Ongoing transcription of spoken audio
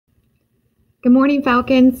Good morning,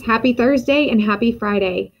 Falcons. Happy Thursday and happy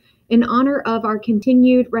Friday. In honor of our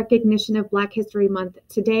continued recognition of Black History Month,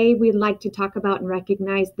 today we'd like to talk about and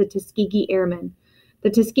recognize the Tuskegee Airmen.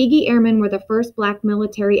 The Tuskegee Airmen were the first Black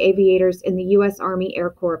military aviators in the U.S. Army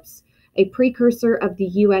Air Corps, a precursor of the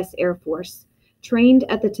U.S. Air Force. Trained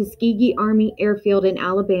at the Tuskegee Army Airfield in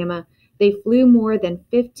Alabama, they flew more than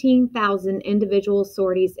 15,000 individual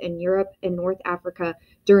sorties in Europe and North Africa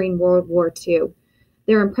during World War II.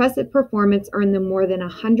 Their impressive performance earned them more than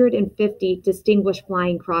 150 Distinguished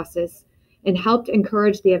Flying Crosses and helped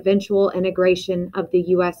encourage the eventual integration of the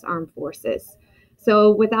U.S. Armed Forces.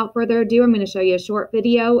 So without further ado, I'm going to show you a short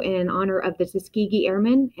video in honor of the Tuskegee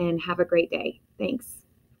Airmen, and have a great day. Thanks.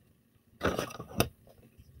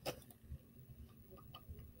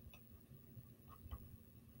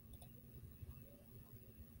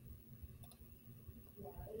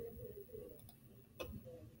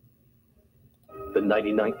 The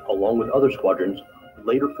 99th, along with other squadrons,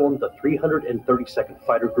 later formed the 332nd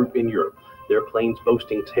Fighter Group in Europe, their planes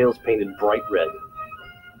boasting tails painted bright red.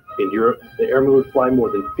 In Europe, the airmen would fly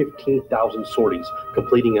more than 15,000 sorties,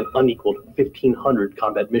 completing an unequaled 1,500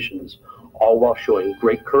 combat missions, all while showing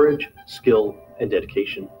great courage, skill, and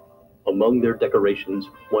dedication. Among their decorations,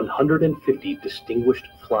 150 Distinguished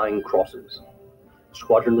Flying Crosses.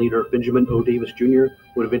 Squadron leader Benjamin O. Davis Jr.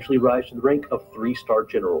 would eventually rise to the rank of 3-star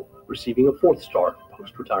general, receiving a 4th star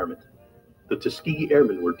post-retirement. The Tuskegee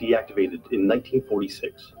Airmen were deactivated in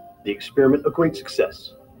 1946. The experiment a great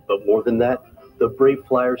success, but more than that, the brave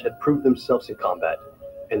flyers had proved themselves in combat,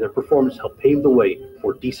 and their performance helped pave the way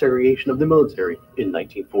for desegregation of the military in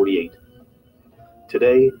 1948.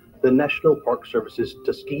 Today, the National Park Service's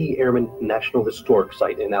Tuskegee Airmen National Historic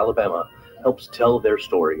Site in Alabama helps tell their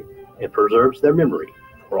story and preserves their memory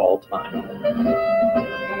for all time.